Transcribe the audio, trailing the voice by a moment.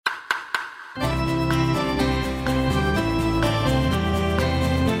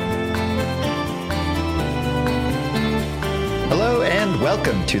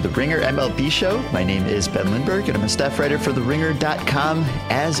welcome to the Ringer MLB Show. My name is Ben Lindbergh, and I'm a staff writer for TheRinger.com,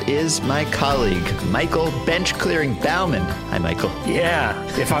 as is my colleague, Michael Bench Clearing Baumann. Hi, Michael. Yeah,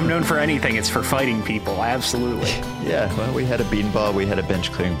 if I'm known for anything, it's for fighting people. Absolutely. Yeah, well, we had a beanball, we had a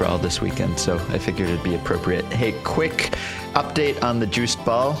bench clearing brawl this weekend, so I figured it'd be appropriate. Hey, quick update on the juiced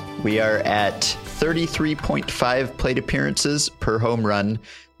ball. We are at 33.5 plate appearances per home run.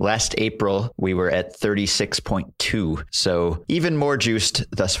 Last April, we were at 36.2, so even more juiced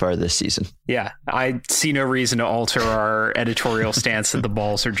thus far this season. Yeah, I see no reason to alter our editorial stance that the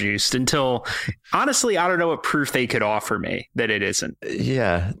balls are juiced until, honestly, I don't know what proof they could offer me that it isn't.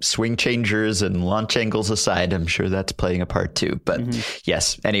 Yeah, swing changers and launch angles aside, I'm sure that's playing a part too. But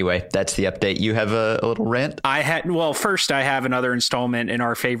yes, anyway, that's the update. You have a little rant? First, I have another installment in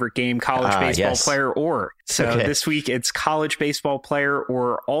our favorite game, college baseball player or. So This week, it's college baseball player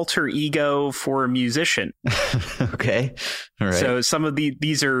or alter ego for a musician. Okay. All right. So some of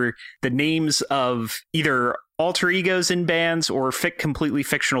these are the names of either alter egos in bands or completely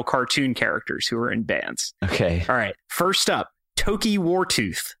fictional cartoon characters who are in bands. Okay. All right. First up, Toki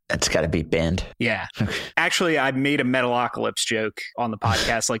Wartooth. That's got to be banned. Yeah. Actually, I made a Metalocalypse joke on the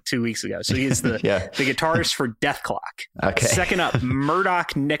podcast like 2 weeks ago. So he's the guitarist for Death Clock. Okay. Second up,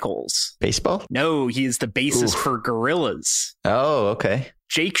 Murdoch Nichols. Baseball? No, he is the bassist for Gorillaz. Oh, okay.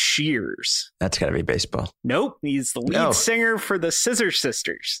 Jake Shears. That's got to be baseball. Nope. He's the lead singer for the Scissor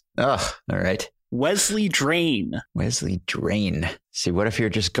Sisters. Oh, all right. Wesley Drain. Wesley Drain. See, what if you're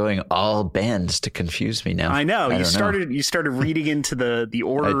just going all bands to confuse me now? I know. You started reading into the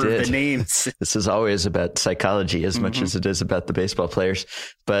order of the names. This is always about psychology as much as it is about the baseball players.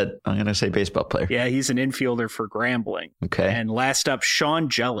 But I'm going to say baseball player. Yeah, he's an infielder for Grambling. Okay. And last up, Sean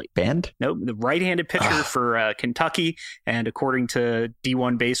Jelly. Band? Nope. The right-handed pitcher for Kentucky. And according to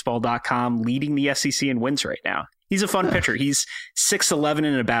D1Baseball.com, leading the SEC in wins right now. He's a fun pitcher. He's 6'11"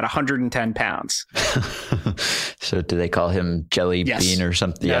 and about 110 pounds. So do they call him Jelly Bean or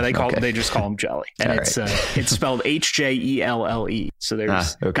something? Yeah, they just call him Jelly. And it's spelled Hjelle. So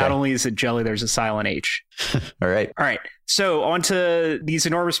there's not only is it Jelly, there's a silent H. All right. So on to these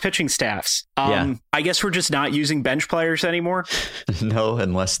enormous pitching staffs. I guess we're just not using bench players anymore. No,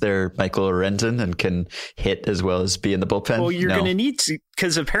 unless they're Michael Lorenzen and can hit as well as be in the bullpen. Well, you're going to need to,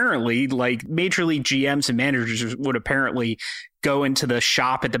 because apparently like major league GMs and managers would apparently go into the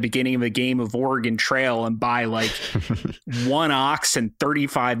shop at the beginning of a game of Oregon Trail and buy like one ox and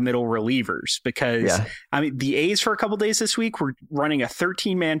 35 middle relievers because the A's for a couple days this week were running a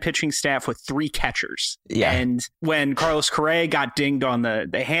 13-man pitching staff with 3 catchers. Yeah. And when Carlos Correa got dinged on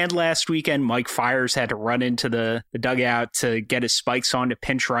the hand last weekend, Mike Fiers had to run into the dugout to get his spikes on to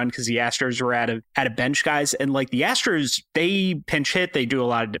pinch run because the Astros were out of bench guys. And like the Astros, they pinch hit. They do a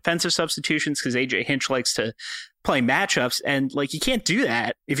lot of defensive substitutions because AJ Hinch likes to play matchups, and like you can't do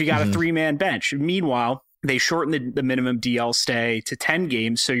that if you got a 3-man bench. Meanwhile, they shortened the minimum DL stay to 10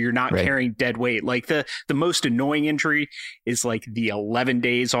 games, so you're not carrying dead weight. Like the most annoying injury is like the 11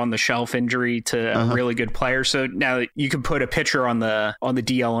 days on the shelf injury to a really good player. So now you can put a pitcher on the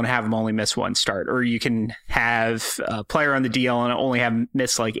DL and have him only miss 1 start, or you can have a player on the DL and only have him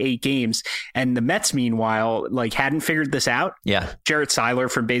miss like 8 games. And the Mets, meanwhile, like hadn't figured this out. Yeah, Jarrett Seiler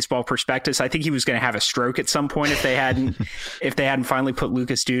from Baseball Prospectus, I think he was going to have a stroke at some point if they hadn't finally put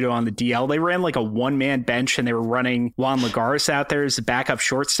Lucas Duda on the DL. They ran like a 1-man bench and they were running Juan Lagares out there as a backup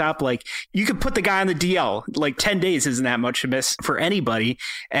shortstop. Like you could put the guy on the DL, like 10 days isn't that much to miss for anybody.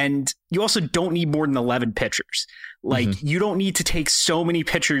 And you also don't need more than 11 pitchers. Like you don't need to take so many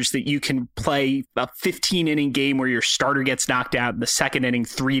pitchers that you can play a 15-inning game where your starter gets knocked out in the second inning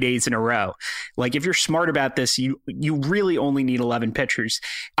 3 days in a row. Like if you're smart about this, you really only need 11 pitchers.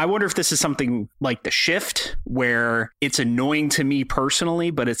 I wonder if this is something like the shift where it's annoying to me personally,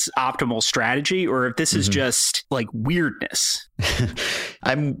 but it's optimal strategy, or if this is just like weirdness.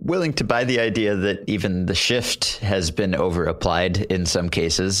 I'm willing to buy the idea that even the shift has been over applied in some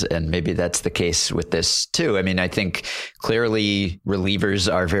cases, and maybe that's the case with this too. I mean, I think clearly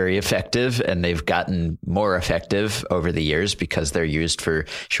relievers are very effective, and they've gotten more effective over the years because they're used for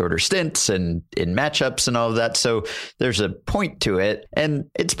shorter stints and in matchups and all of that. So there's a point to it. And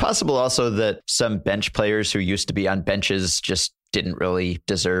it's possible also that some bench players who used to be on benches just didn't really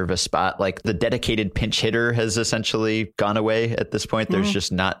deserve a spot. Like the dedicated pinch hitter has essentially gone away at this point. There's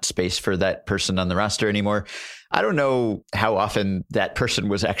just not space for that person on the roster anymore. I don't know how often that person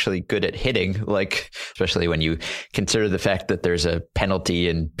was actually good at hitting, like, especially when you consider the fact that there's a penalty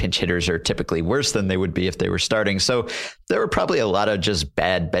and pinch hitters are typically worse than they would be if they were starting. So there were probably a lot of just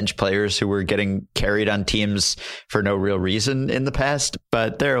bad bench players who were getting carried on teams for no real reason in the past.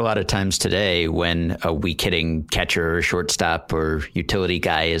 But there are a lot of times today when a weak hitting catcher or shortstop or utility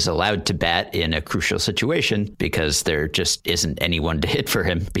guy is allowed to bat in a crucial situation because there just isn't anyone to hit for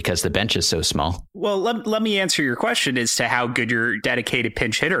him because the bench is so small. Well, let me answer your question as to how good your dedicated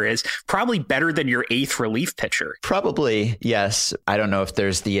pinch hitter is. Probably better than your eighth relief pitcher. Probably, yes. I don't know if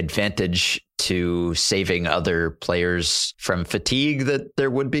there's the advantage to saving other players from fatigue that there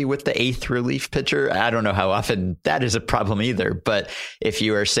would be with the eighth relief pitcher. I don't know how often that is a problem either. But if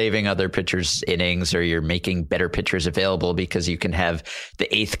you are saving other pitchers' innings or you're making better pitchers available because you can have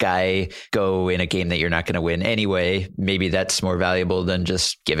the eighth guy go in a game that you're not going to win anyway, maybe that's more valuable than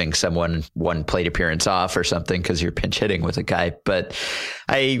just giving someone one plate appearance off or something because you're pinch hitting with a guy. But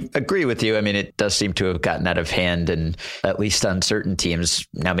I agree with you. I mean, it does seem to have gotten out of hand, and at least on certain teams.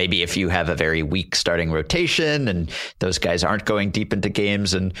 Now, maybe if you have a very weak starting rotation and those guys aren't going deep into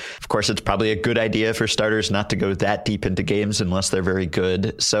games. And of course, it's probably a good idea for starters not to go that deep into games unless they're very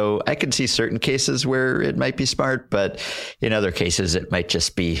good. So I can see certain cases where it might be smart, but in other cases, it might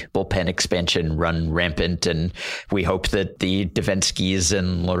just be bullpen expansion run rampant. And we hope that the Devenskys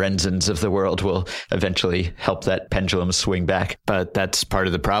and Lorenzens of the world will eventually help that pendulum swing back. But that's part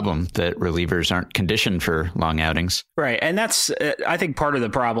of the problem, that relievers aren't conditioned for long outings. Right. And that's, I think part of the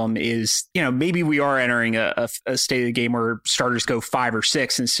problem is, maybe we are entering a state of the game where starters go 5 or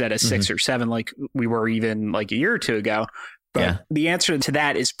 6 instead of 6 or 7, like we were even like a year or two ago. But the answer to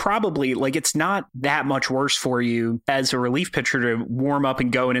that is probably like it's not that much worse for you as a relief pitcher to warm up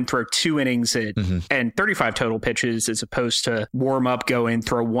and go in and throw 2 innings and 35 total pitches as opposed to warm up, go in,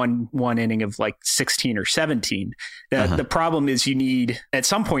 throw one inning of like 16 or 17. The problem is you need, at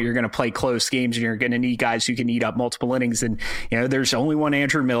some point, you're going to play close games and you're going to need guys who can eat up multiple innings. And, there's only one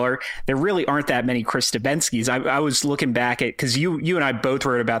Andrew Miller. There really aren't that many Chris Devenskys. I was looking back at, because you and I both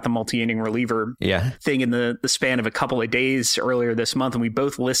wrote about the multi-inning reliever thing in the span of a couple of days earlier this month, and we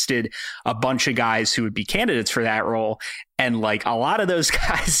both listed a bunch of guys who would be candidates for that role. And like a lot of those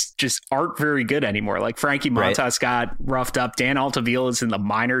guys just aren't very good anymore. Like Frankie Montas got roughed up. Dan Altavilla is in the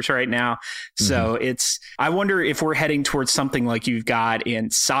minors right now. So I wonder if we're heading towards something like you've got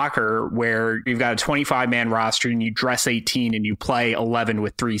in soccer where you've got a 25-man roster and you dress 18 and you play 11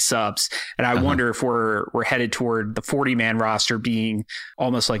 with 3 subs. And I wonder if we're headed toward the 40-man roster being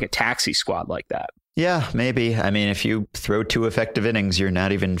almost like a taxi squad like that. Yeah, maybe. I mean, if you throw 2 effective innings, you're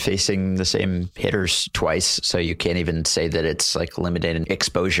not even facing the same hitters twice. So you can't even say that it's like limited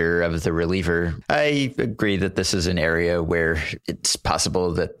exposure of the reliever. I agree that this is an area where it's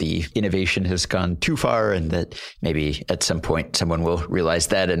possible that the innovation has gone too far and that maybe at some point someone will realize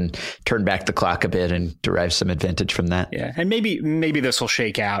that and turn back the clock a bit and derive some advantage from that. Yeah. And maybe this will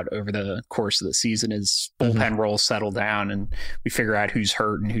shake out over the course of the season as bullpen roles settle down and we figure out who's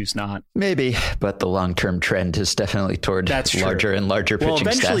hurt and who's not. Maybe, but the long-term trend is definitely toward larger and larger pitching staffs.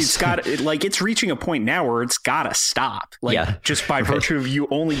 Well, eventually it's reaching a point now where it's got to stop. Just by virtue of you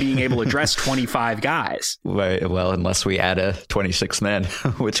only being able to address 25 guys. Right. Well, unless we add a 26th man,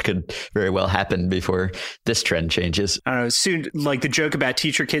 which could very well happen before this trend changes. I don't know. Soon, like the joke about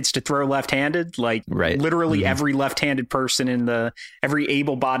teach your kids to throw left-handed, literally every left-handed person every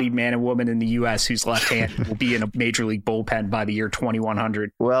able-bodied man and woman in the U.S. who's left-handed will be in a major league bullpen by the year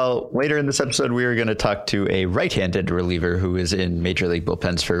 2100. Well, later in this episode, we are going to talk to a right-handed reliever who is in major league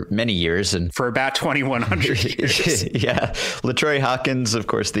bullpens for many years. And for about 2100 years. Yeah. LaTroy Hawkins, of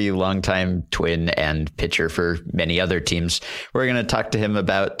course, the longtime Twin and pitcher for many other teams. We're going to talk to him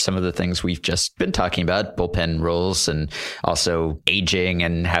about some of the things we've just been talking about, bullpen roles and also aging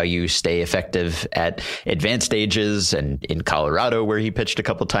and how you stay effective at advanced ages. And in Colorado, where he pitched a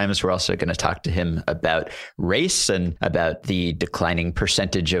couple times, we're also going to talk to him about race and about the declining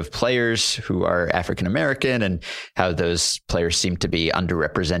percentage of players who are African-American and how those players seem to be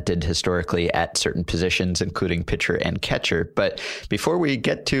underrepresented historically at certain positions, including pitcher and catcher. But before we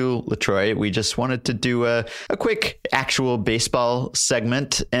get to LaTroy, we just wanted to do a quick actual baseball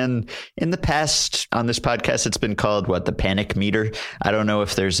segment. And in the past on this podcast, it's been called the panic meter. I don't know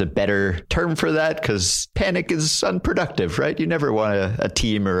if there's a better term for that because panic is unproductive, right? You never want a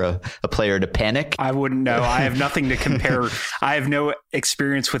team or a player to panic. I wouldn't know. I have nothing to compare. I have no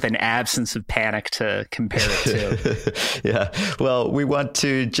experience with an absence of panic Titanic to compare it to. Yeah. Well, we want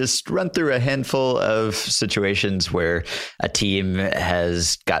to just run through a handful of situations where a team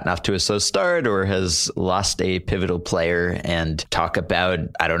has gotten off to a slow start or has lost a pivotal player and talk about,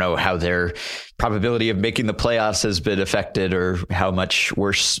 I don't know, how their probability of making the playoffs has been affected or how much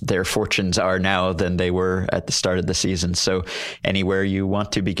worse their fortunes are now than they were at the start of the season. So anywhere you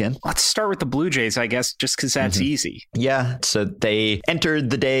want to begin? Let's start with the Blue Jays, I guess, just because that's easy. Yeah. So they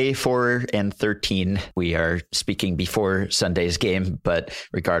entered the day 4-13. We are speaking before Sunday's game, but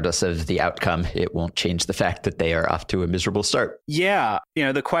regardless of the outcome, it won't change the fact that they are off to a miserable start. Yeah.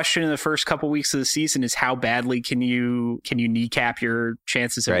 The question in the first couple weeks of the season is how badly can you kneecap your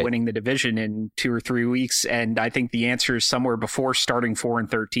chances of winning the division in 2 or 3 weeks? And I think the answer is somewhere before starting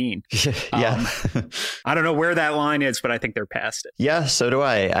 4-13. Yeah. I don't know where that line is, but I think they're past it. Yeah, so do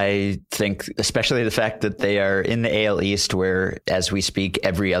I. I think especially the fact that they are in the AL East, where as we speak,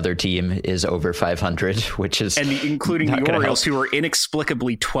 every other team is over 500, which is including the Orioles, who are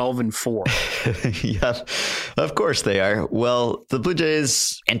inexplicably 12-4. Yeah, of course they are. Well, the Blue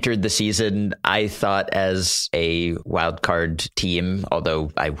Jays entered the season, I thought, as a wild card team,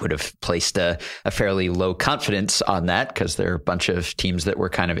 although I would have placed a fairly low confidence on that because there are a bunch of teams that were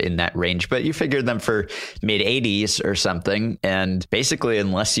kind of in that range, but you figured them for mid 80s or something. And basically,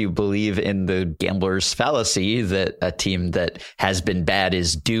 unless you believe in the gambler's fallacy that a team that has been bad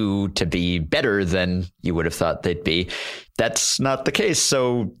is due to be better than you would have thought they'd be, that's not the case.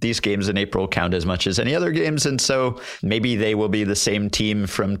 So these games in April count as much as any other games. And so maybe they will be the same team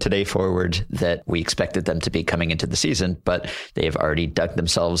from today forward that we expected them to be coming into the season. But they've already dug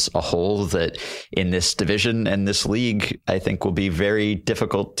themselves a hole that in this division and this league, I think will be very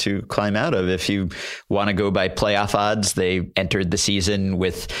difficult to climb out of. If you want to go by playoff odds, they entered the season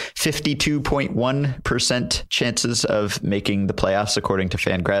with 52.1% chances of making the playoffs, according to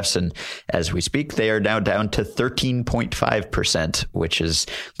Fangraphs. And as we speak, they are now down to 13.5%, which is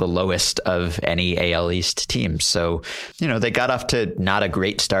the lowest of any AL East team. So, they got off to not a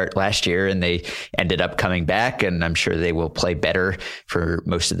great start last year and they ended up coming back, and I'm sure they will play better for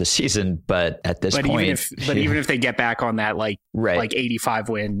most of the season. But at this point, even if they get back on that like 85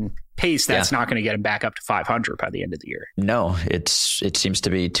 win pace, that's not going to get them back up to 500 by the end of the year. No, it seems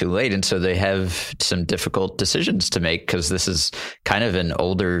to be too late. And so they have some difficult decisions to make because this is kind of an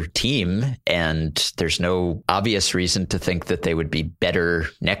older team and there's no obvious reason to think that they would be better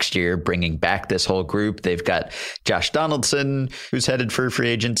next year bringing back this whole group. They've got Josh Donaldson, who's headed for free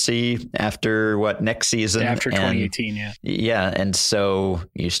agency after next season? After 2018, yeah. Yeah. And so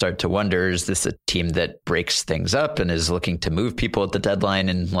you start to wonder, is this a team that breaks things up and is looking to move people at the deadline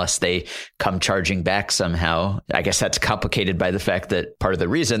unless they come charging back somehow? I guess that's complicated by the fact that part of the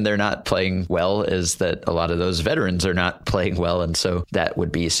reason they're not playing well is that a lot of those veterans are not playing well. And so that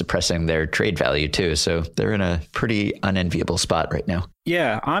would be suppressing their trade value too. So they're in a pretty unenviable spot right now.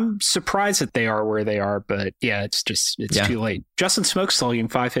 Yeah, I'm surprised that they are where they are, but yeah, it's too late. Justin Smoke's still getting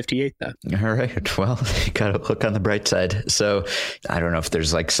 558 though. All right. Well, you got to look on the bright side. So I don't know if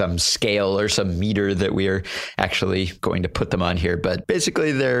there's like some scale or some meter that we are actually going to put them on here, but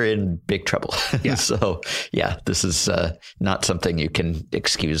basically they're in big trouble. Yeah. So yeah, this is not something you can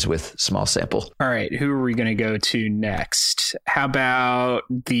excuse with small sample. All right. Who are we going to go to next? How about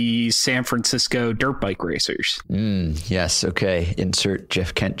the San Francisco dirt bike racers? Yes. Okay. Insert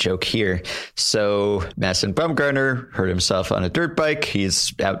Jeff Kent joke here. So Madison Bumgarner hurt himself on a dirt bike.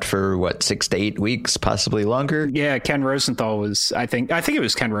 He's out for 6 to 8 weeks, possibly longer. Yeah, Ken Rosenthal was, I think it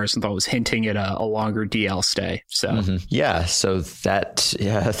was Ken Rosenthal was hinting at a longer DL stay. So yeah, so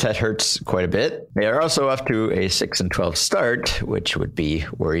that hurts quite a bit. They are also off to a 6-12 start, which would be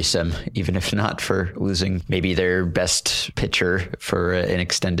worrisome, even if not for losing maybe their best pitcher for an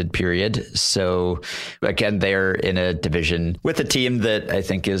extended period. So again, they're in a division with a team that I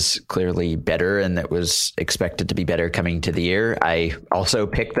think is clearly better and that was expected to be better coming to the year. I also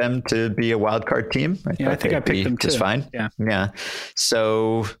picked them to be a wild card team. I think I picked them too. Just fine. Yeah.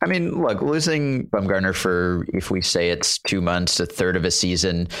 So, I mean, look, losing Bumgarner for, if we say it's 2 months, a third of a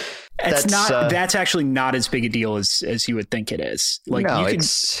season, that's actually not as big a deal as you would think it is. Like, no,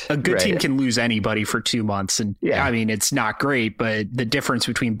 a good team can lose anybody for 2 months, and I mean, it's not great, but the difference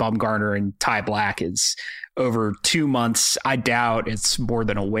between Bumgarner and Ty Black is over 2 months. I doubt it's more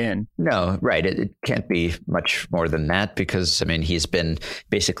than a win. No, right. It can't be much more than that because, I mean, he's been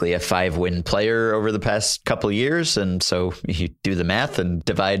basically a 5-win player over the past couple of years. And so you do the math and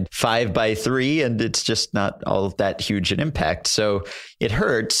divide 5 by 3, and it's just not all that huge an impact. So it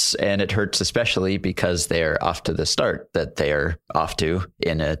hurts, and it hurts especially because they're off to the start that they are off to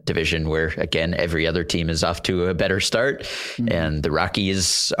in a division where, again, every other team is off to a better start. And the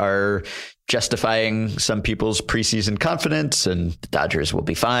Rockies are justifying some people's preseason confidence, and the Dodgers will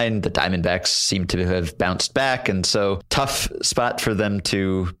be fine. The Diamondbacks seem to have bounced back, and so tough spot for them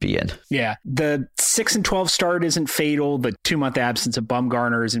to be in. Yeah, the 6-12 start isn't fatal. The 2-month absence of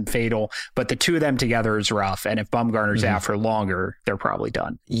Bumgarner isn't fatal, but the two of them together is rough. And if Bumgarner's out for longer, they're probably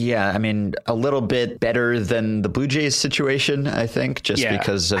done. Yeah, I mean, a little bit better than the Blue Jays situation, I think, just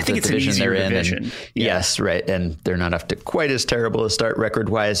because of the division they're in. And yes, right. And they're not up to quite as terrible a start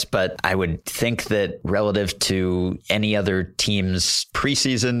record-wise, but I would think that relative to any other team's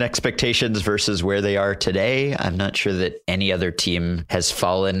preseason expectations versus where they are today, I'm not sure that any other team has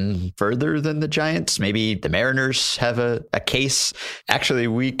fallen further than the Giants. Maybe the Mariners have a case. Actually,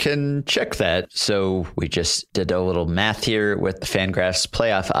 we can check that. So we just did a little math here with the Fangraphs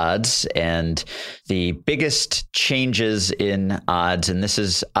playoff odds, and the biggest changes in odds, and this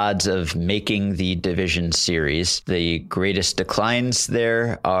is odds of making the division series. The greatest declines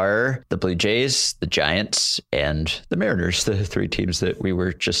there are the Blue Jays, the Giants, and the Mariners, the three teams that we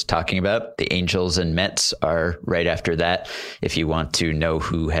were just talking about. The Angels and Mets are right after that. If you want to know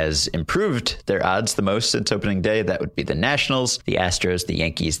who has improved their odds the most since opening day, that would be the Nationals, the Astros, the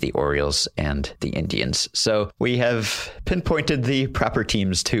Yankees, the Orioles, and the Indians. So we have pinpointed the proper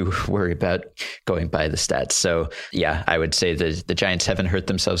teams to worry about going by the stats. So yeah, I would say the Giants haven't hurt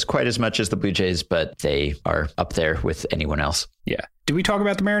themselves quite as much as the Blue Jays, but they are up there with anyone else. Yeah. Did we talk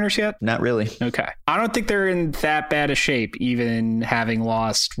about the Mariners yet? Not really. Okay. I don't think they're in that bad a shape, even having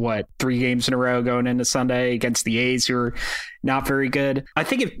lost, 3 games in a row going into Sunday against the A's, who are not very good. I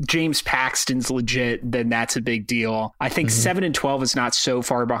think if James Paxton's legit, then that's a big deal. I think 7-12 is not so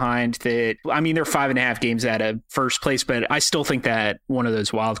far behind that. I mean, they're 5.5 games out of first place, but I still think that one of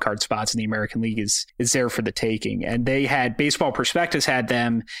those wild card spots in the American League is there for the taking. And they had Baseball Prospectus had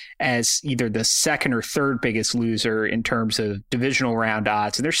them as either the second or third biggest loser in terms of divisional round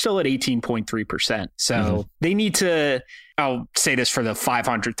odds, and they're still at 18.3%. So they need to, I'll say this for the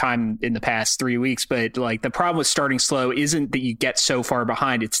 500th time in the past 3 weeks, but like the problem with starting slow isn't that you get so far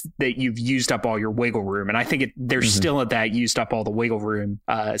behind, it's that you've used up all your wiggle room. And I think they're still at that used up all the wiggle room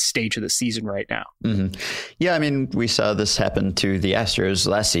stage of the season right now. Yeah, I mean, we saw this happen to the Astros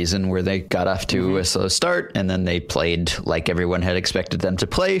last season where they got off to a slow start and then they played like everyone had expected them to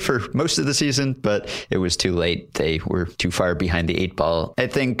play for most of the season, but it was too late. They were too far behind the 8-ball. I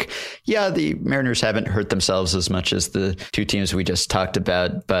think, yeah, the Mariners haven't hurt themselves as much as the two teams we just talked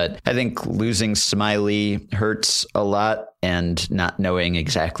about, but I think losing Smiley hurts a lot, and not knowing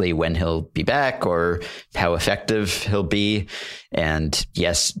exactly when he'll be back or how effective he'll be. And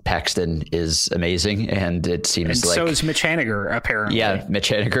yes, Paxton is amazing, and it seems like... so is Mitch Haniger, apparently. Yeah, Mitch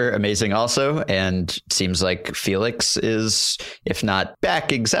Haniger, amazing also. And seems like Felix is, if not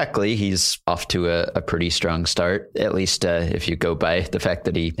back exactly, he's off to a pretty strong start, at least if you go by the fact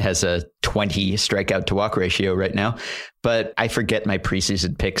that he has a 20 strikeout to walk ratio right now. But I forget my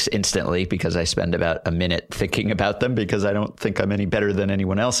preseason picks instantly because I spend about a minute thinking about them because I don't think I'm any better than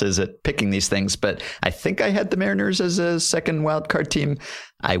anyone else is at picking these things. But I think I had the Mariners as a second wildcard team.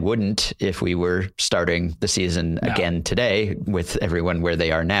 I wouldn't if we were starting the season again today with everyone where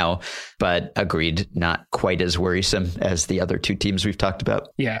they are now. But agreed, not quite as worrisome as the other two teams we've talked about.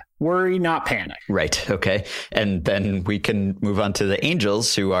 Yeah. Worry, not panic. Right. Okay. And then we can move on to the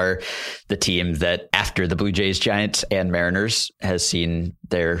Angels, who are the team that after the Blue Jays, Giants, and Mariners has seen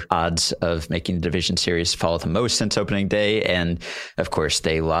their odds of making the division series fall the most since opening day. And of course,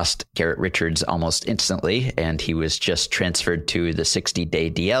 they lost Garrett Richards almost instantly, and he was just transferred to the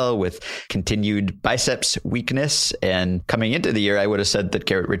 60-day DL with continued biceps weakness. And coming into the year, I would have said that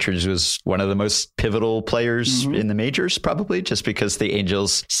Garrett Richards was one of the most pivotal players in the majors, probably just because the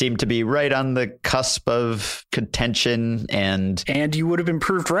Angels seem to be right on the cusp of contention. And you would have been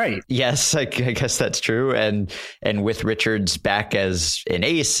proved right. Yes, I guess that's true. And with Richards back as an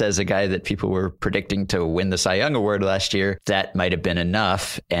ace, as a guy that people were predicting to win the Cy Young Award last year, that might have been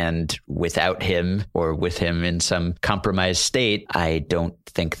enough. And without him, or with him in some compromised state, I don't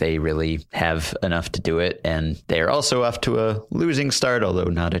think they really have enough to do it. And they're also off to a losing start, although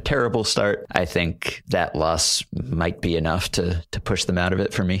not a terrible start. I think that loss might be enough to push them out of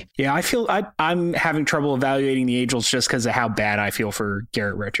it for me. Yeah, I feel I'm having trouble evaluating the Angels just because of how bad I feel for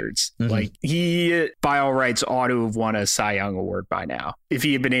Garrett Richards. Like, he, by all rights, ought to have won a Cy Young Award by now. if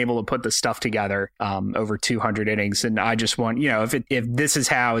he had been able to put the stuff together over 200 innings. And I just want, if this is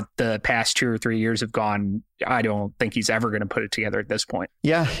how the past 2 or 3 years have gone, I don't think he's ever going to put it together at this point.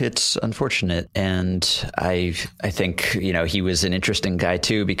 Yeah, it's unfortunate. And I think, he was an interesting guy,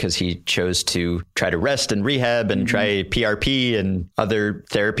 too, because he chose to try to rest and rehab and try PRP and other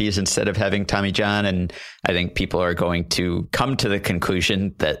therapies instead of having Tommy John. And I think people are going to come to the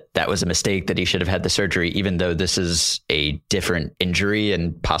conclusion that that was a mistake, that he should have had the surgery, even though this is a different injury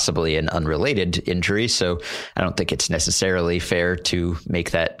and possibly an unrelated injury. So I don't think it's necessarily fair to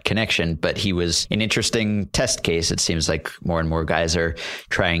make that connection. But he was an interesting test case. It seems like more and more guys are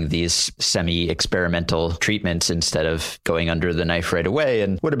trying these semi-experimental treatments instead of going under the knife right away.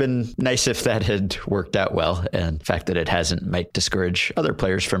 And would have been nice if that had worked out well. And the fact that it hasn't might discourage other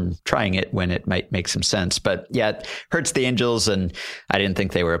players from trying it when it might make some sense. But yeah, it hurts the Angels. And I didn't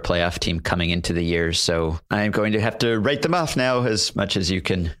think they were a playoff team coming into the year. So I'm going to have to write them off now, as much as you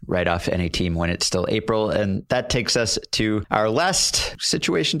can write off any team when it's still April. And that takes us to our last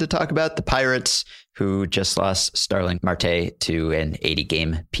situation to talk about, the Pirates, who just lost Starling Marte to an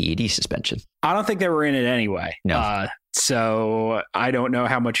 80-game PED suspension. I don't think they were in it anyway. No. So I don't know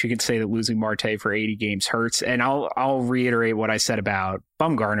how much you can say that losing Marte for 80 games hurts. And I'll reiterate what I said about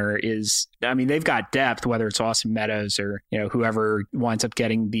Bumgarner is, they've got depth, whether it's Austin Meadows or, whoever winds up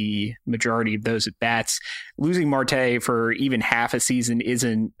getting the majority of those at bats. Losing Marte for even half a season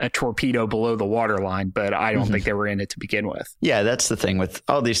isn't a torpedo below the waterline, but I don't think they were in it to begin with. Yeah, that's the thing with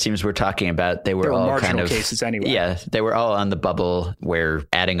all these teams we're talking about. They were all marginal kind of cases anyway. Yeah, they were all on the bubble where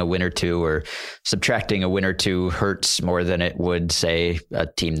adding a win or two or subtracting a win or two hurts more than it would, say, a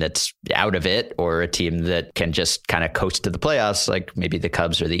team that's out of it or a team that can just kind of coast to the playoffs, like maybe the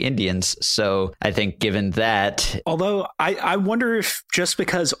Cubs or the Indians. So I think given that... Although I wonder if just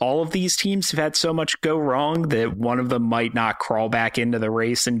because all of these teams have had so much go wrong that one of them might not crawl back into the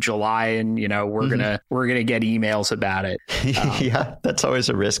race in July and, we're gonna get emails about it. Yeah, that's always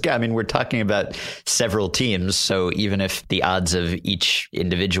a risk. Yeah, we're talking about several teams. So even if the odds of each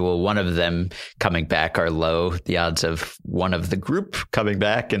individual one of them coming back are low, the odds of one of the group coming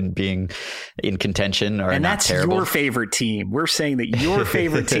back and being in contention are not terrible. And that's your favorite team. We're saying that your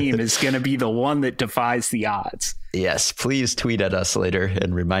favorite team is going to be the one that defies the odds. Yes, please tweet at us later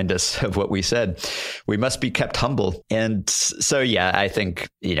and remind us of what we said. We must be kept humble. And so, yeah, I think,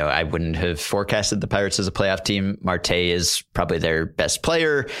 I wouldn't have forecasted the Pirates as a playoff team. Marte is probably their best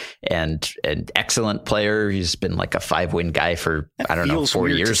player and an excellent player. He's been like a 5-win guy for, 4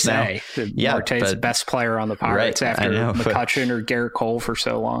 years now. Yeah, Marte is the best player on the Pirates after McCutchen or Garrett Cole for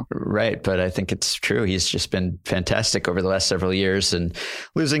so long. Right, but I think it's true. He's just been fantastic over the last several years. And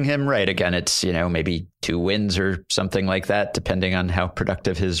losing him, again, it's, maybe 2 wins or something like that, depending on how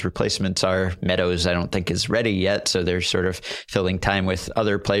productive his replacements are. Meadows, I don't think, is ready yet. So they're sort of filling time with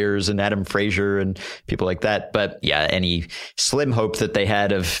other players and Adam Frazier and people like that. But yeah, any slim hope that they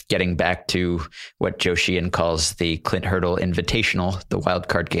had of getting back to what Joe Sheehan calls the Clint Hurdle Invitational, the wild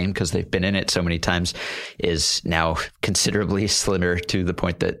card game, because they've been in it so many times, is now considerably slimmer, to the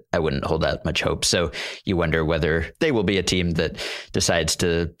point that I wouldn't hold out much hope. So you wonder whether they will be a team that decides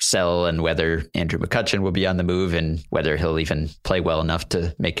to sell and whether Andrew McCutchen will be on the move and whether he'll even play well enough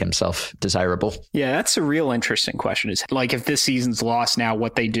to make himself desirable. Yeah, that's a real interesting question, is like if this season's lost now,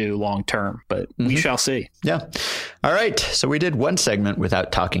 what they do long term, but we shall see. Yeah. All right. So we did one segment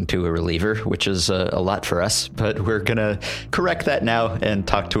without talking to a reliever, which is a lot for us, but we're going to correct that now and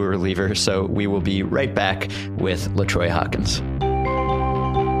talk to a reliever. So we will be right back with LaTroy Hawkins.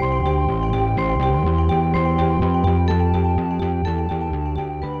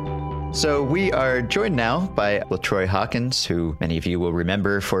 So we are joined now by LaTroy Hawkins, who many of you will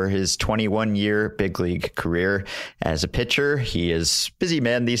remember for his 21-year big league career as a pitcher. He is a busy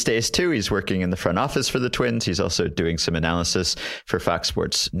man these days, too. He's working in the front office for the Twins. He's also doing some analysis for Fox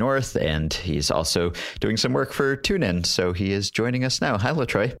Sports North, and he's also doing some work for TuneIn. So he is joining us now. Hi,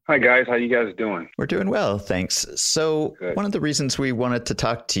 LaTroy. Hi, guys. How you guys doing? We're doing well, thanks. So Good. One of the reasons we wanted to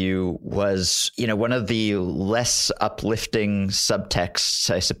talk to you was, one of the less uplifting subtexts,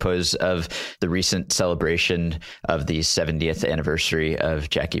 I suppose, of the recent celebration of the 70th anniversary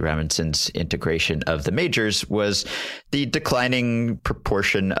of Jackie Robinson's integration of the majors was the declining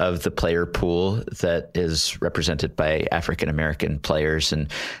proportion of the player pool that is represented by African-American players.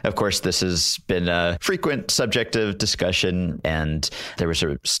 And of course, this has been a frequent subject of discussion. And there was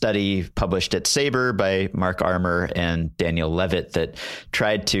a study published at SABR by Mark Armour and Daniel Levitt that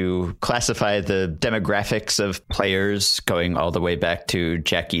tried to classify the demographics of players going all the way back to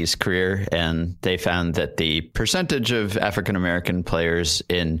Jackie's career career, and they found that the percentage of African-American players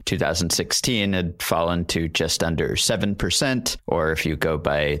in 2016 had fallen to just under 7%, or if you go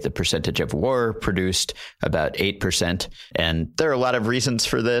by the percentage of WAR produced, about 8%. And there are a lot of reasons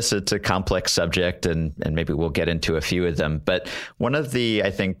for this. It's a complex subject, and maybe we'll get into a few of them. But one of the,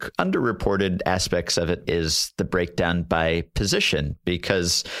 I think, underreported aspects of it is the breakdown by position,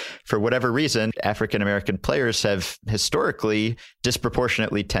 because for whatever reason, African-American players have historically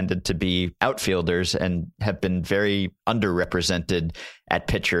disproportionately tended to be outfielders and have been very underrepresented at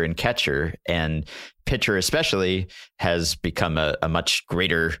pitcher and catcher. And pitcher especially has become a much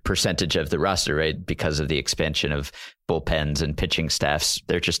greater percentage of the roster, right? Because of the expansion of bullpens and pitching staffs.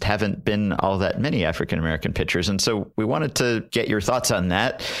 There just haven't been all that many African-American pitchers. And so we wanted to get your thoughts on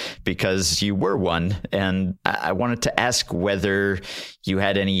that because you were one. And I wanted to ask whether you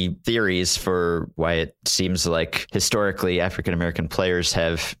had any theories for why it seems like historically African-American players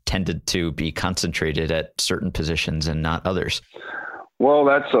have tended to be concentrated at certain positions and not others. Well,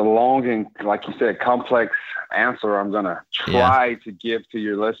 that's a long and, like you said, complex answer I'm going to try to give to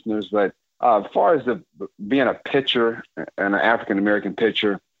your listeners. But as far as being a pitcher and an African-American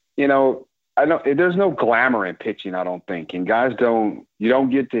pitcher, you know, there's no glamour in pitching, I don't think. And guys you don't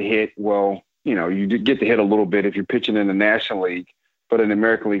get to hit. Well, you know, you get to hit a little bit if you're pitching in the National League, but in the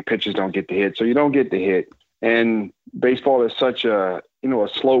American League, pitchers don't get to hit. So you don't get to hit. And baseball is such a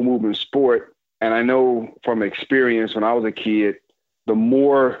slow moving sport. And I know from experience when I was a kid, the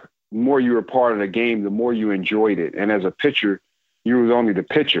more you were part of the game, the more you enjoyed it. And as a pitcher, you was only the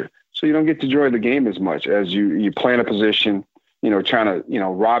pitcher. So you don't get to enjoy the game as much as you play in a position, you know, trying to,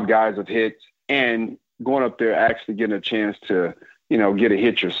 rob guys of hits and going up there actually getting a chance to, get a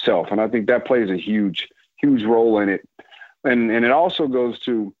hit yourself. And I think that plays a huge, huge role in it. And it also goes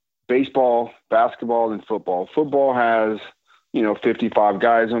to baseball, basketball, and football. Football has, 55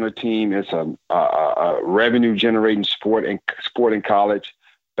 guys on a team. It's a revenue generating sport in college.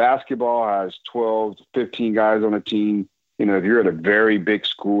 Basketball has 12 to 15 guys on a team. If you're at a very big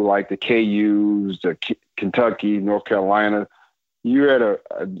school like the KUs, the Kentucky, North Carolina, you're at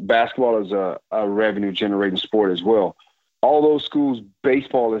basketball is a revenue generating sport as well. All those schools,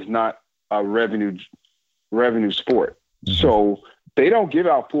 baseball is not a revenue sport. Mm-hmm. So they don't give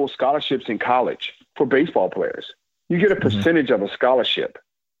out full scholarships in college for baseball players. You get a percentage of a scholarship.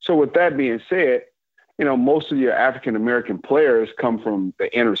 So with that being said, most of your African-American players come from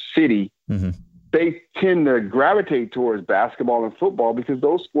the inner city. Mm-hmm. They tend to gravitate towards basketball and football because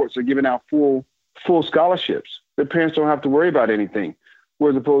those sports are giving out full scholarships. Their parents don't have to worry about anything.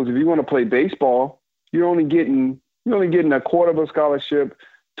 Whereas opposed, if you want to play baseball, you're only getting a quarter of a scholarship,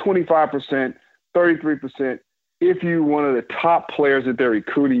 25%, 33%. If you're one of the top players that they're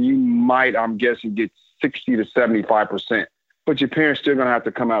recruiting, you might, I'm guessing, get 60 to 75%. But your parents still going to have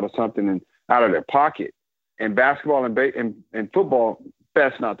to come out of something and out of their pocket. And basketball and football,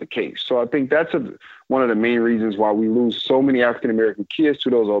 that's not the case. So I think that's one of the main reasons why we lose so many African-American kids to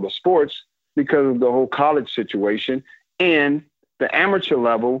those other sports, because of the whole college situation. And the amateur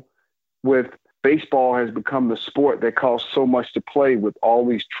level with baseball has become the sport that costs so much to play with all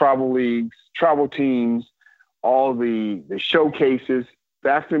these travel leagues, travel teams, all the showcases.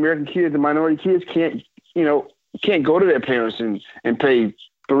 The African-American kids, the minority kids can't go to their parents and pay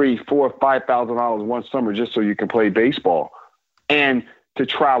 $3,000, $4,000, $5,000 one summer just so you can play baseball and to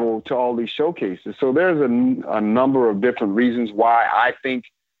travel to all these showcases. So there's a number of different reasons why I think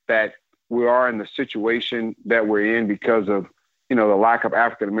that we are in the situation that we're in because of, the lack of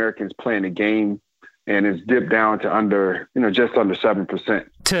African Americans playing the game, and it's dipped down to just under 7%.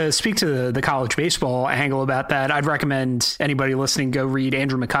 To speak to the college baseball angle about that, I'd recommend anybody listening go read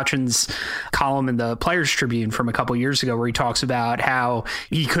Andrew McCutcheon's column in the Players Tribune from a couple years ago, where he talks about how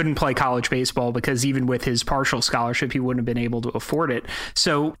he couldn't play college baseball because even with his partial scholarship, he wouldn't have been able to afford it.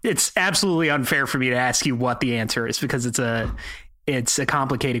 So it's absolutely unfair for me to ask you what the answer is, because it's a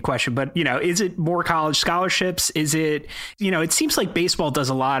complicated question. But, is it more college scholarships? Is it, it seems like baseball does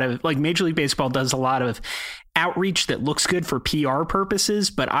a lot of, like Major League Baseball does a lot of outreach that looks good for PR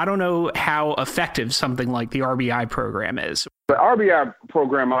purposes, but I don't know how effective something like the RBI program is. The RBI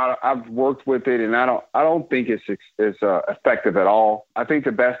program, I've worked with it, and I don't think it's effective at all. I think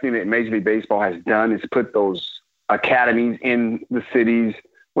the best thing that Major League Baseball has done is put those academies in the cities.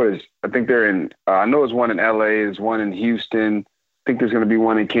 I think they're in, I know there's one in LA, there's one in Houston. I think there's going to be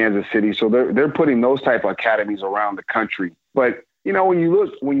one in Kansas City. So they're putting those type of academies around the country. But, when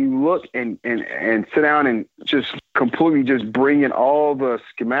you look and sit down and just completely just bring in all the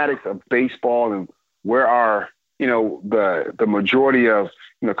schematics of baseball and where our, the majority of,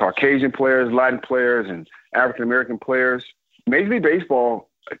 Caucasian players, Latin players, and African-American players, Major League Baseball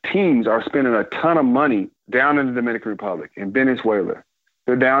teams are spending a ton of money down in the Dominican Republic, in Venezuela.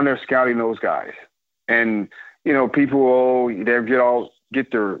 They're down there scouting those guys. And, people, they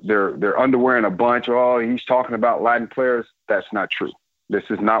get their underwear in a bunch. Oh, he's talking about Latin players. That's not true. This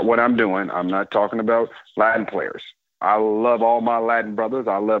is not what I'm doing. I'm not talking about Latin players. I love all my Latin brothers.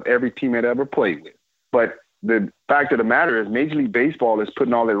 I love every team I've ever played with. But the fact of the matter is Major League Baseball is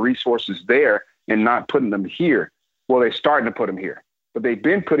putting all their resources there and not putting them here. Well, they're starting to put them here. But they've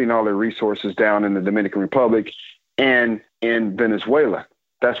been putting all their resources down in the Dominican Republic and in Venezuela.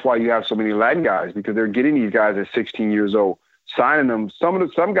 That's why you have so many Latin guys, because they're getting these guys at 16 years old, signing them.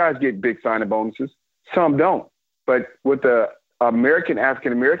 Some guys get big signing bonuses, some don't. But with the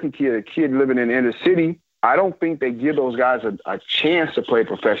African-American kid, a kid living in the inner city, I don't think they give those guys a chance to play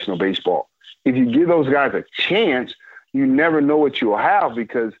professional baseball. If you give those guys a chance, you never know what you'll have,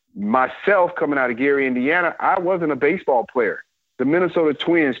 because myself, coming out of Gary, Indiana, I wasn't a baseball player. The Minnesota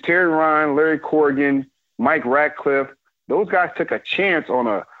Twins, Terry Ryan, Larry Corrigan, Mike Ratcliffe, those guys took a chance on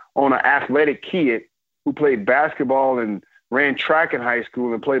an athletic kid who played basketball and ran track in high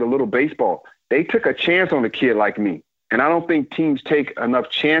school and played a little baseball. They took a chance on a kid like me. And I don't think teams take enough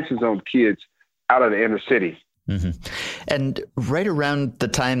chances on kids out of the inner city. Mm-hmm. And right around the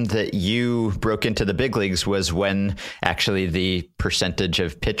time that you broke into the big leagues was when actually the percentage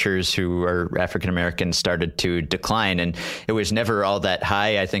of pitchers who are African-American started to decline. And it was never all that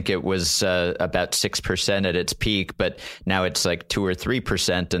high. I think it was about 6% at its peak, but now it's like 2 or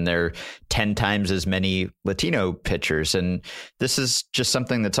 3%, and there are 10 times as many Latino pitchers. And this is just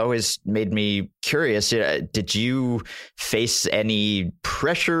something that's always made me curious. Did you face any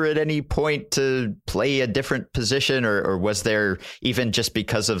pressure at any point to play a different position, or was there, even just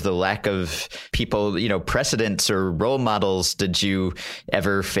because of the lack of people, precedents or role models, did you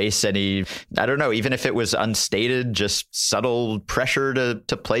ever face any, I don't know, even if it was unstated, just subtle pressure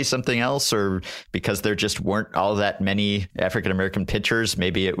to play something else, or because there just weren't all that many African-American pitchers,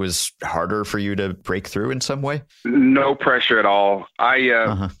 maybe it was harder for you to break through in some way? No pressure at all.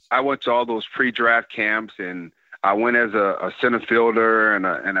 I went to all those pre-draft camps, and I went as a center fielder and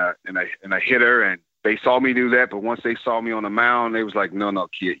a hitter, and they saw me do that. But once they saw me on the mound, they was like, no,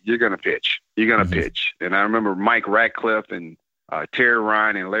 kid, you're going to pitch. You're going to pitch. And I remember Mike Ratcliffe and Terry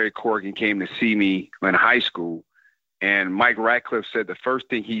Ryan and Larry Corrigan came to see me in high school. And Mike Ratcliffe said the first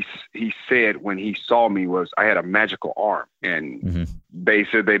thing he said when he saw me was I had a magical arm. And they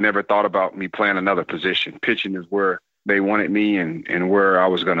said they never thought about me playing another position. Pitching is where they wanted me and where I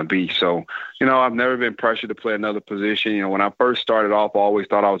was going to be. So, I've never been pressured to play another position. When I first started off, I always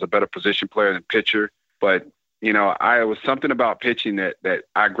thought I was a better position player than pitcher. But, I was something about pitching that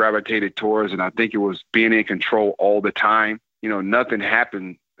I gravitated towards, and I think it was being in control all the time. Nothing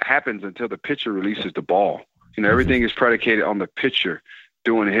happens until the pitcher releases the ball. Everything is predicated on the pitcher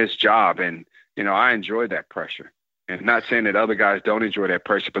doing his job. And, I enjoy that pressure. And not saying that other guys don't enjoy that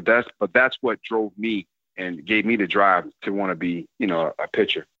pressure, but that's what drove me and gave me the drive to want to be, a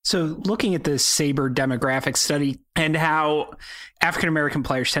pitcher. So looking at this SABR demographic study and how African-American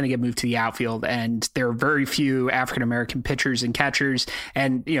players tend to get moved to the outfield, and there are very few African-American pitchers and catchers.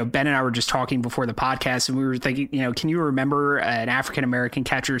 And, Ben and I were just talking before the podcast, and we were thinking, can you remember an African-American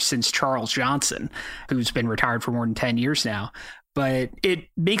catcher since Charles Johnson, who's been retired for more than 10 years now? But it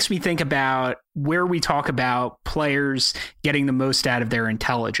makes me think about where we talk about players getting the most out of their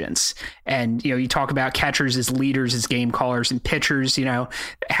intelligence. And, you talk about catchers as leaders, as game callers, and pitchers,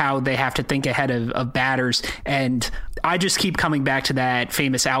 how they have to think ahead of batters. And I just keep coming back to that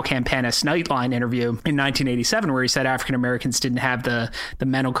famous Al Campanis Nightline interview in 1987, where he said African Americans didn't have the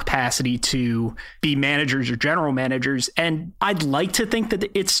mental capacity to be managers or general managers. And I'd like to think that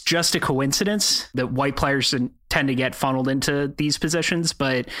it's just a coincidence that white players tend to get funneled into these positions.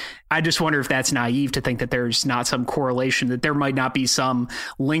 But I just wonder if that's naive to think that there's not some correlation, that there might not be some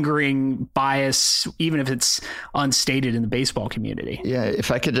lingering bias, even if it's unstated in the baseball community. Yeah, if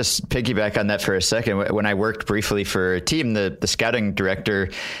I could just piggyback on that for a second. When I worked briefly for a team, the scouting director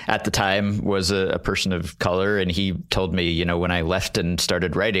at the time was a person of color. And he told me, when I left and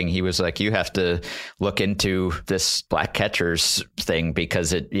started writing, he was like, you have to look into this black catchers thing,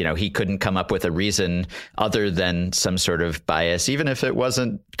 because he couldn't come up with a reason other than some sort of bias, even if it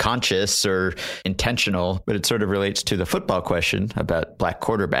wasn't conscious or intentional. But it sort of relates to the football question about black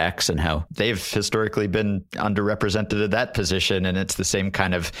quarterbacks and how they've historically been underrepresented at that position. And it's the same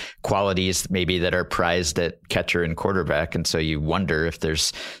kind of qualities maybe that are prized at catcher and quarterback. And so you wonder if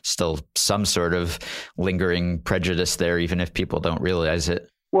there's still some sort of lingering prejudice there, even if people don't realize it.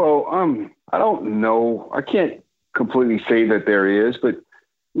 Well, I don't know. I can't completely say that there is, but,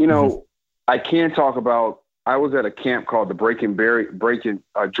 I can talk about I was at a camp called the Breaking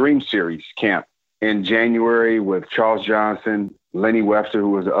Dream Series camp in January with Charles Johnson, Lenny Webster, who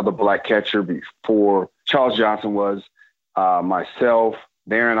was the other black catcher before Charles Johnson was, myself,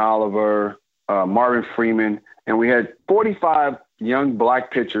 Darren Oliver, Marvin Freeman, and we had 45 young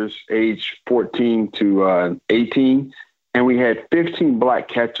black pitchers aged 14 to 18, and we had 15 black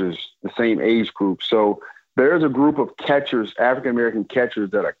catchers, the same age group. So there's a group of catchers, African-American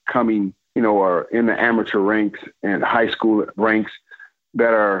catchers, that are coming, are in the amateur ranks and high school ranks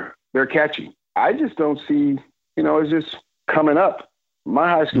they're catching. I just don't see, it's just coming up. My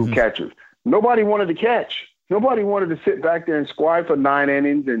high school catchers, nobody wanted to catch. Nobody wanted to sit back there and squat for 9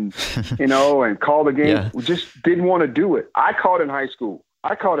 innings and, and call the game. Yeah. We just didn't want to do it. I caught in high school.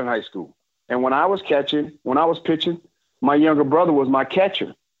 And when I was pitching, my younger brother was my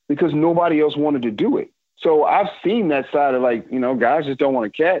catcher because nobody else wanted to do it. So I've seen that side of guys just don't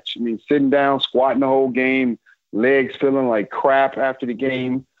want to catch. I mean, sitting down, squatting the whole game, legs feeling like crap after the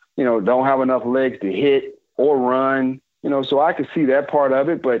game, don't have enough legs to hit or run, so I could see that part of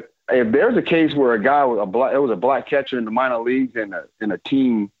it. But if there's a case where a guy was a black catcher in the minor leagues and a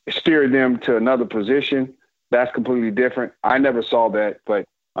team steered them to another position, that's completely different. I never saw that, but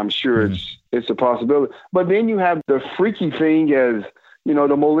I'm sure it's a possibility. But then you have the freaky thing as, the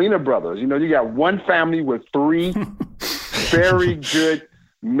Molina brothers. You got one family with 3 very good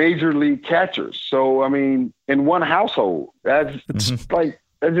major league catchers. So, I mean, in one household, that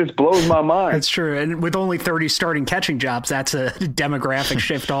just blows my mind. That's true. And with only 30 starting catching jobs, that's a demographic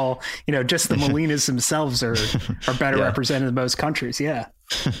shift. Just the Molinas themselves are better represented in most countries. Yeah.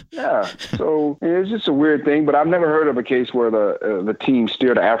 Yeah. So it's just a weird thing, but I've never heard of a case where the team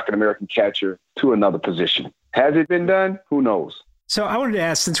steered an African-American catcher to another position. Has it been done? Who knows? So I wanted to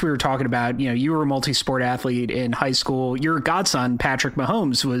ask, since we were talking about, you were a multi-sport athlete in high school, your godson, Patrick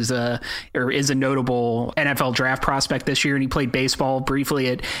Mahomes, is a notable NFL draft prospect this year, and he played baseball briefly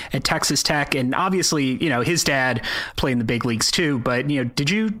at Texas Tech. And obviously, his dad played in the big leagues too. But, did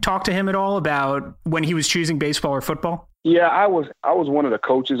you talk to him at all about when he was choosing baseball or football? Yeah, I was one of the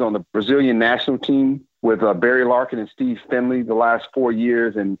coaches on the Brazilian national team with Barry Larkin and Steve Finley the last 4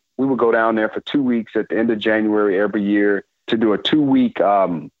 years. And we would go down there for 2 weeks at the end of January every year to do a 2-week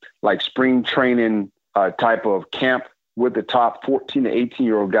spring training type of camp with the top 14 to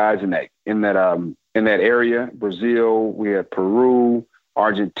 18-year-old guys in that area. Brazil, we had Peru,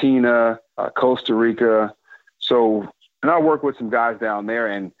 Argentina, Costa Rica. So, and I worked with some guys down there,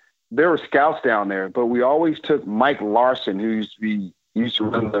 and there were scouts down there, but we always took Mike Larson, who used to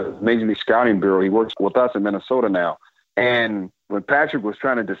run the Major League Scouting Bureau. He works with us in Minnesota now. And when Patrick was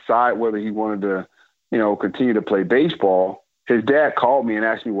trying to decide whether he wanted to, continue to play baseball, his dad called me and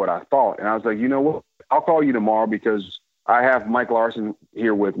asked me what I thought. And I was like, you know what? I'll call you tomorrow because I have Mike Larson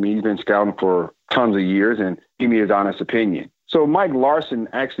here with me. He's been scouting for tons of years and give me his honest opinion. So Mike Larson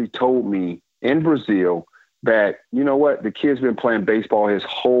actually told me in Brazil that, you know what? The kid's been playing baseball his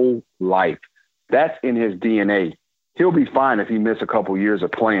whole life. That's in his DNA. He'll be fine if he misses a couple years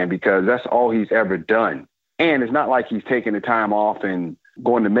of playing because that's all he's ever done. And it's not like he's taking the time off and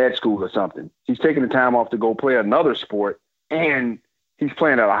going to med school or something. He's taking the time off to go play another sport, and he's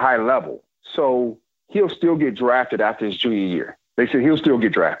playing at a high level. So he'll still get drafted after his junior year. They said he'll still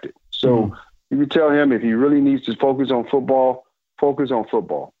get drafted. So you can tell him if he really needs to focus on football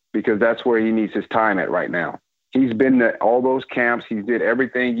because that's where he needs his time at right now. He's been to all those camps. He did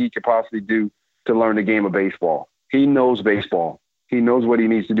everything he could possibly do to learn the game of baseball. He knows baseball. He knows what he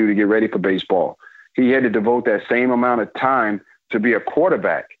needs to do to get ready for baseball. He had to devote that same amount of time to be a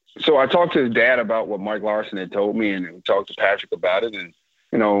quarterback. So I talked to his dad about what Mike Larson had told me, and we talked to Patrick about it. And,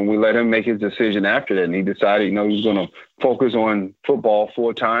 we let him make his decision after that. And he decided, he was going to focus on football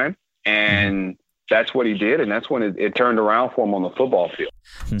full time. And that's what he did. And that's when it turned around for him on the football field.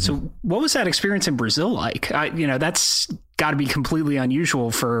 So what was that experience in Brazil like? That's got to be completely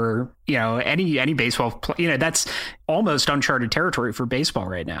unusual for, any baseball play. That's almost uncharted territory for baseball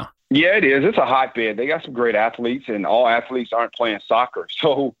right now. Yeah, it is. It's a hotbed. They got some great athletes, and all athletes aren't playing soccer.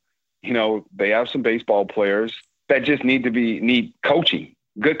 So, they have some baseball players that just need coaching,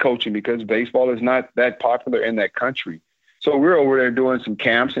 good coaching, because baseball is not that popular in that country. So we're over there doing some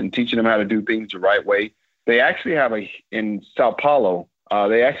camps and teaching them how to do things the right way. They actually have in Sao Paulo,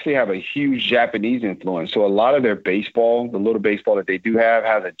 they actually have a huge Japanese influence. So a lot of their baseball, the little baseball that they do have,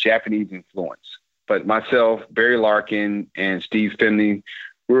 has a Japanese influence. But myself, Barry Larkin, and Steve Finley,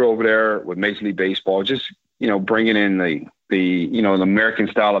 we're over there with Major League Baseball, just, bringing in the American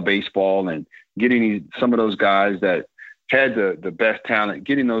style of baseball and getting some of those guys that had the best talent,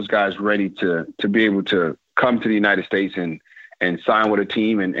 getting those guys ready to be able to come to the United States and and sign with a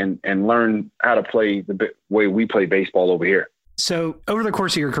team and learn how to play the way we play baseball over here. So over the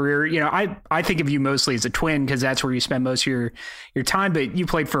course of your career, I think of you mostly as a Twin because that's where you spend most of your time, but you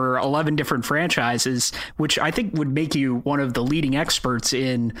played for 11 different franchises, which I think would make you one of the leading experts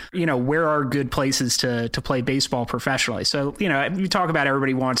in, where are good places to play baseball professionally. So, you talk about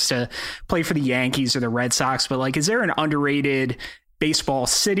everybody wants to play for the Yankees or the Red Sox, but like, is there an underrated baseball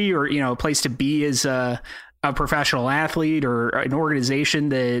city or, a place to be as a professional athlete or an organization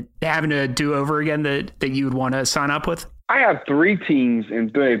that having to do over again that you would want to sign up with? I have 3 teams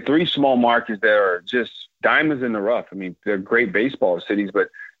in 3 small markets that are just diamonds in the rough. I mean, they're great baseball cities,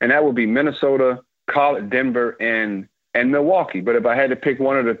 and that would be Minnesota, Denver, and Milwaukee. But if I had to pick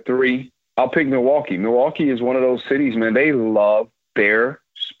one of the 3, I'll pick Milwaukee. Milwaukee is one of those cities, man. They love their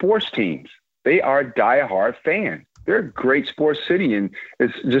sports teams. They are diehard fans. They're a great sports city, and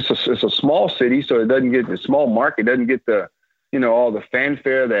it's a small city, so it doesn't get the small market, doesn't get the, all the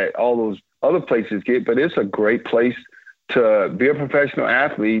fanfare that all those other places get. But it's a great place to be a professional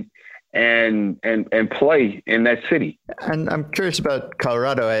athlete and play in that city. And I'm curious about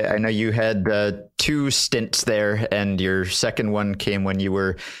Colorado. I know you had 2 stints there, and your second one came when you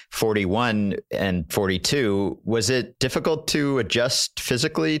were 41 and 42. Was it difficult to adjust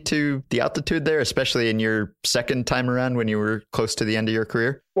physically to the altitude there, especially in your second time around when you were close to the end of your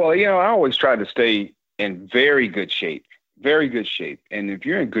career? Well, I always try to stay in very good shape. And if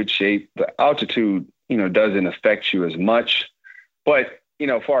you're in good shape, the altitude doesn't affect you as much. But,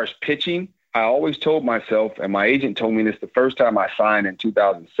 as far as pitching, I always told myself, and my agent told me this the first time I signed in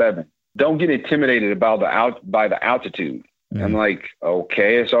 2007, don't get intimidated by the altitude. Mm-hmm. I'm like,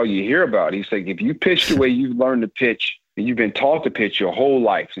 okay, that's all you hear about. He's like, if you pitch the way you've learned to pitch and you've been taught to pitch your whole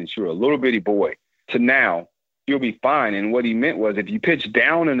life since you were a little bitty boy to now, you'll be fine. And what he meant was if you pitch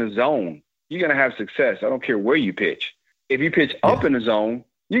down in the zone, you're going to have success. I don't care where you pitch. If you pitch up in the zone,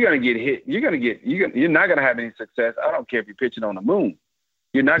 you're going to get hit. You're not going to have any success. I don't care if you're pitching on the moon.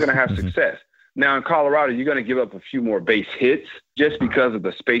 You're not going to have success. Now in Colorado, you're going to give up a few more base hits just because of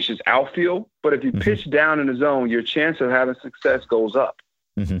the spacious outfield. But if you pitch down in the zone, your chance of having success goes up.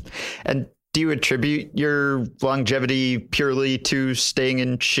 Mm-hmm. And do you attribute your longevity purely to staying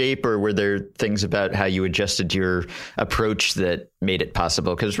in shape, or were there things about how you adjusted your approach that made it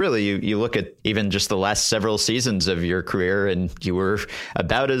possible? Because really, you look at even just the last several seasons of your career, and you were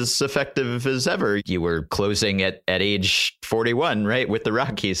about as effective as ever. You were closing at age 41, right, with the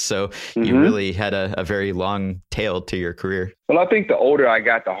Rockies. So you really had a very long tail to your career. Well, I think the older I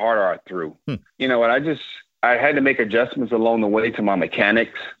got, the harder I threw. I had to make adjustments along the way to my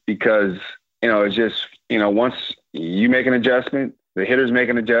mechanics because it's just, once you make an adjustment, the hitters make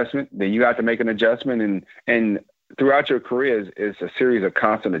an adjustment, then you have to make an adjustment. And throughout your career is a series of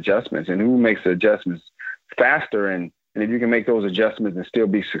constant adjustments, and who makes the adjustments faster. And if you can make those adjustments and still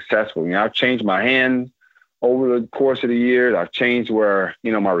be successful, I've changed my hands over the course of the years. I've changed where,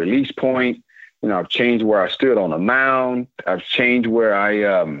 my release point, I've changed where I stood on the mound. I've changed where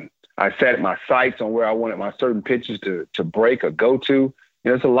I set my sights on where I wanted my certain pitches to break or go to.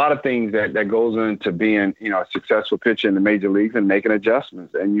 There's a lot of things that goes into being, a successful pitcher in the major leagues and making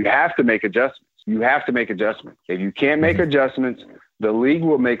adjustments. And you have to make adjustments. If you can't make adjustments, the league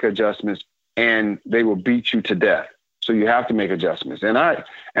will make adjustments and they will beat you to death. So you have to make adjustments. And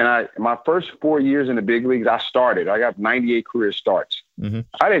my first 4 years in the big leagues, I got 98 career starts. Mm-hmm.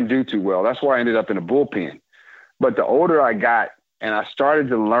 I didn't do too well. That's why I ended up in the bullpen. But the older I got and I started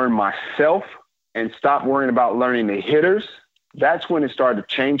to learn myself and stop worrying about learning the hitters, that's when it started to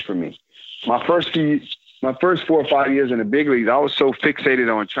change for me. My first 4 or 5 years in the big leagues, I was so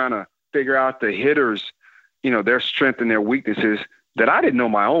fixated on trying to figure out the hitters, their strength and their weaknesses, that I didn't know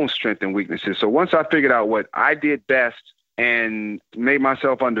my own strength and weaknesses. So once I figured out what I did best and made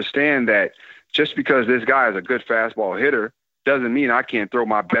myself understand that just because this guy is a good fastball hitter doesn't mean I can't throw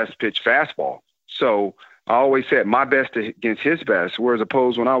my best pitch fastball. So I always said my best against his best, whereas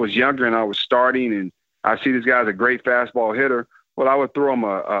opposed when I was younger and I was starting and I see this guy's a great fastball hitter, well, I would throw him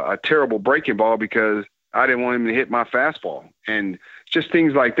a terrible breaking ball because I didn't want him to hit my fastball. And just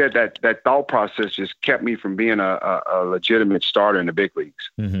things like that thought process just kept me from being a legitimate starter in the big leagues.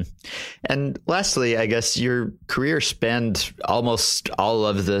 Mm-hmm. And lastly, I guess your career spanned almost all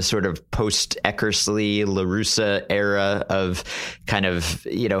of the sort of post-Eckersley, La Russa era of kind of,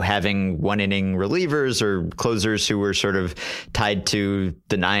 having one-inning relievers or closers who were sort of tied to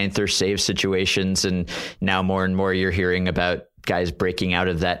the ninth or save situations. And now more and more you're hearing about guys breaking out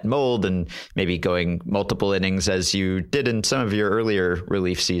of that mold and maybe going multiple innings as you did in some of your earlier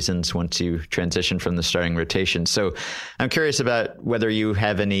relief seasons once you transitioned from the starting rotation. So I'm curious about whether you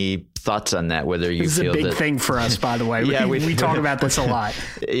have any thoughts on that, whether you feel this is a big thing for us, by the way. Yeah, we talk about this a lot.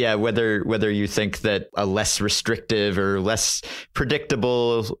 Yeah, whether you think that a less restrictive or less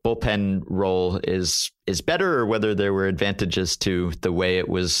predictable bullpen role is better, or whether there were advantages to the way it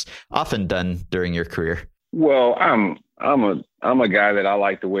was often done during your career. Well, I'm a guy that I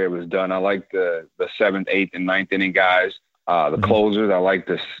like the way it was done. I like the 7th, 8th, and 9th inning guys, the closers. I like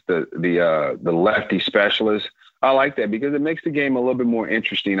the lefty specialists. I like that because it makes the game a little bit more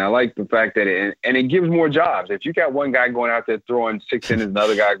interesting. I like the fact that it gives more jobs. If you got one guy going out there throwing 6 innings,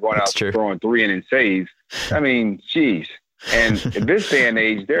 another guy going out there throwing 3 inning saves, I mean, geez. And in this day and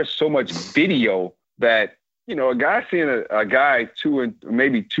age, there's so much video that, you know, a guy seeing a guy 2 and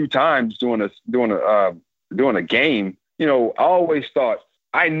maybe 2 times doing a game. You know, I always thought,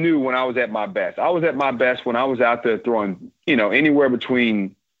 I knew when I was at my best. I was at my best when I was out there throwing, you know, anywhere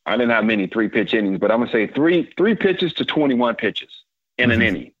between, I didn't have many 3-pitch innings, but I'm going to say three pitches to 21 pitches in an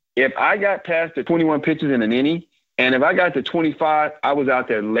inning. If I got past the 21 pitches in an inning, and if I got to 25, I was out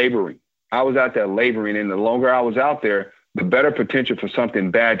there laboring. And the longer I was out there, the better potential for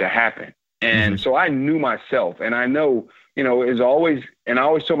something bad to happen. And so I knew myself, and I know, you know, I always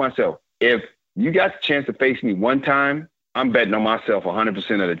told myself, if you got the chance to face me one time, I'm betting on myself 100%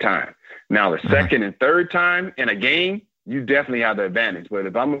 of the time. Now, the second and third time in a game, you definitely have the advantage. But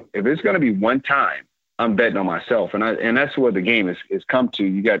if it's going to be one time, I'm betting on myself. And that's what the game is come to.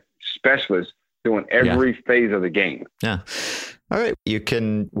 You got specialists doing every phase of the game. Yeah. All right. You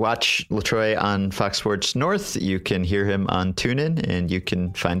can watch LaTroy on Fox Sports North. You can hear him on TuneIn, and you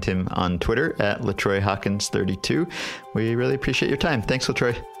can find him on Twitter at LaTroy Hawkins 32. We really appreciate your time. Thanks,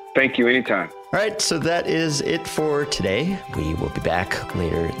 LaTroy. Thank you. Anytime. All right. So that is it for today. We will be back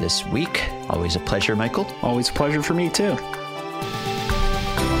later this week. Always a pleasure, Michael. Always a pleasure for me, too.